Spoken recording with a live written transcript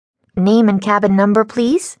Name and cabin number,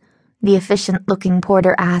 please? The efficient-looking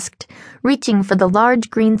porter asked, reaching for the large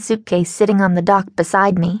green suitcase sitting on the dock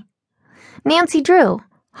beside me. Nancy Drew,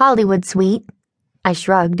 Hollywood Suite. I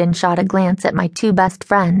shrugged and shot a glance at my two best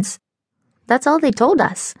friends. That's all they told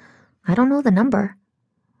us. I don't know the number.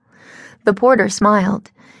 The porter smiled.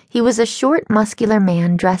 He was a short, muscular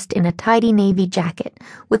man dressed in a tidy navy jacket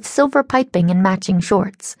with silver piping and matching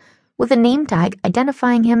shorts, with a name tag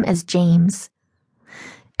identifying him as James.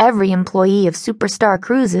 Every employee of Superstar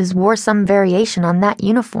Cruises wore some variation on that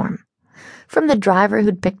uniform, from the driver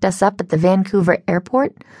who'd picked us up at the Vancouver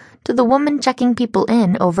airport to the woman checking people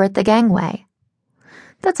in over at the gangway.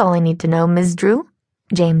 That's all I need to know, Ms. Drew,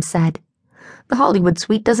 James said. The Hollywood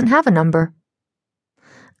Suite doesn't have a number.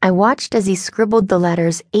 I watched as he scribbled the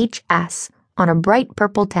letters HS on a bright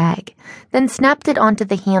purple tag, then snapped it onto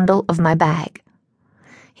the handle of my bag.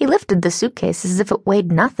 He lifted the suitcase as if it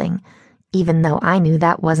weighed nothing, even though I knew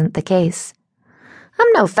that wasn't the case. I'm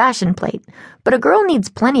no fashion plate, but a girl needs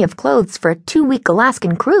plenty of clothes for a 2-week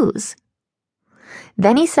Alaskan cruise.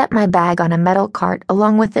 Then he set my bag on a metal cart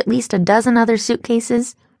along with at least a dozen other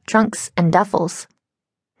suitcases, trunks, and duffels.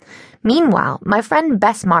 Meanwhile, my friend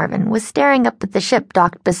Bess Marvin was staring up at the ship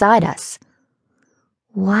docked beside us.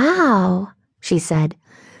 Wow, she said.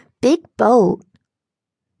 Big boat.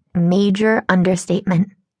 Major understatement,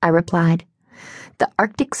 I replied. The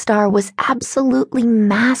Arctic Star was absolutely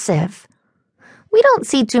massive. We don't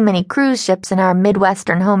see too many cruise ships in our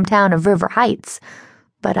Midwestern hometown of River Heights,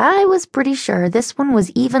 but I was pretty sure this one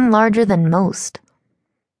was even larger than most.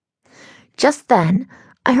 Just then,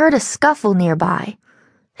 I heard a scuffle nearby.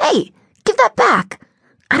 Hey, give that back!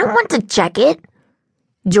 I don't want to check it!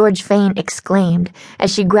 George Fane exclaimed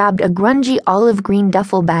as she grabbed a grungy olive green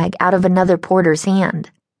duffel bag out of another porter's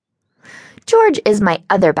hand. George is my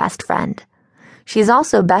other best friend. She's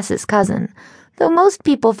also Bess's cousin, though most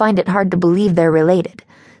people find it hard to believe they're related,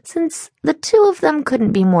 since the two of them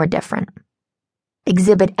couldn't be more different.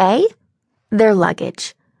 Exhibit A? Their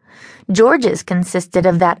luggage. George's consisted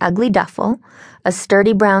of that ugly duffel, a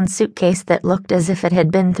sturdy brown suitcase that looked as if it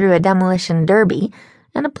had been through a demolition derby,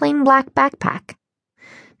 and a plain black backpack.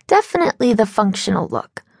 Definitely the functional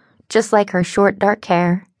look, just like her short dark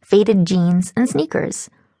hair, faded jeans, and sneakers.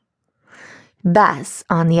 Bess,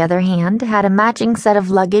 on the other hand, had a matching set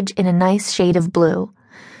of luggage in a nice shade of blue,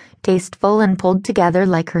 tasteful and pulled together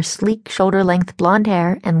like her sleek shoulder-length blonde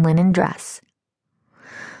hair and linen dress.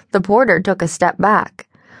 The porter took a step back.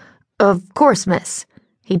 Of course, miss,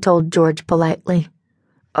 he told George politely.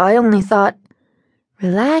 I only thought...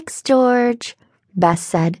 Relax, George, Bess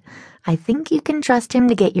said. I think you can trust him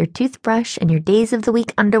to get your toothbrush and your days of the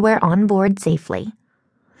week underwear on board safely.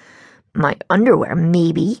 My underwear,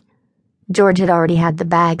 maybe. George had already had the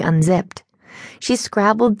bag unzipped. She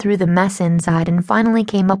scrabbled through the mess inside and finally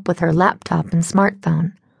came up with her laptop and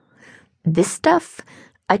smartphone. This stuff,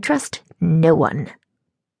 I trust no one.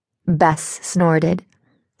 Bess snorted.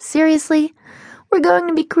 Seriously? We're going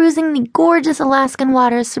to be cruising the gorgeous Alaskan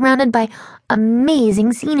waters surrounded by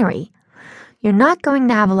amazing scenery. You're not going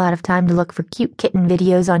to have a lot of time to look for cute kitten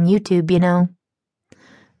videos on YouTube, you know.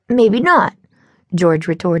 Maybe not, George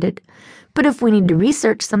retorted. But if we need to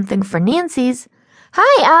research something for Nancy's...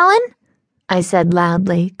 Hi, Alan, I said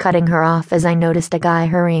loudly, cutting her off as I noticed a guy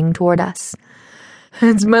hurrying toward us.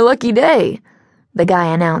 It's my lucky day, the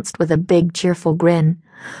guy announced with a big, cheerful grin.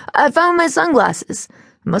 I found my sunglasses.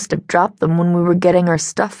 Must have dropped them when we were getting our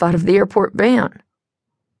stuff out of the airport van.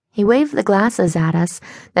 He waved the glasses at us,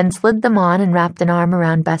 then slid them on and wrapped an arm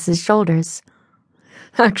around Bess's shoulders.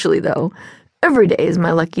 Actually, though, every day is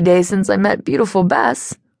my lucky day since I met beautiful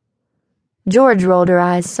Bess. George rolled her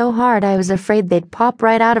eyes so hard I was afraid they'd pop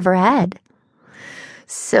right out of her head.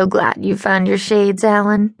 So glad you found your shades,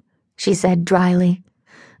 Alan, she said dryly.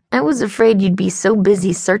 I was afraid you'd be so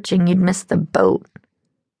busy searching you'd miss the boat.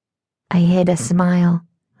 I hid a smile.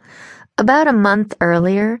 About a month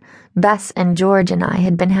earlier, Bess and George and I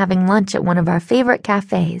had been having lunch at one of our favorite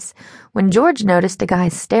cafes when George noticed a guy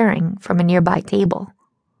staring from a nearby table.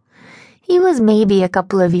 He was maybe a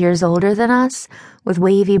couple of years older than us, with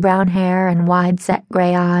wavy brown hair and wide-set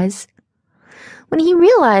gray eyes. When he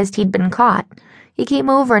realized he'd been caught, he came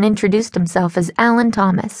over and introduced himself as Alan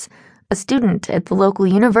Thomas, a student at the local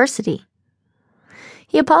university.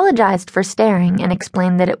 He apologized for staring and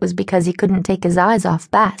explained that it was because he couldn't take his eyes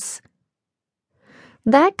off Bess.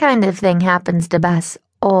 That kind of thing happens to Bess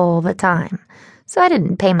all the time, so I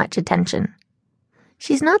didn't pay much attention.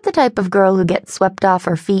 She's not the type of girl who gets swept off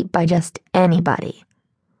her feet by just anybody.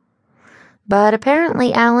 But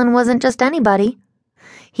apparently Alan wasn't just anybody.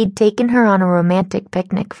 He'd taken her on a romantic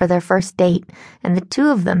picnic for their first date, and the two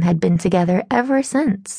of them had been together ever since.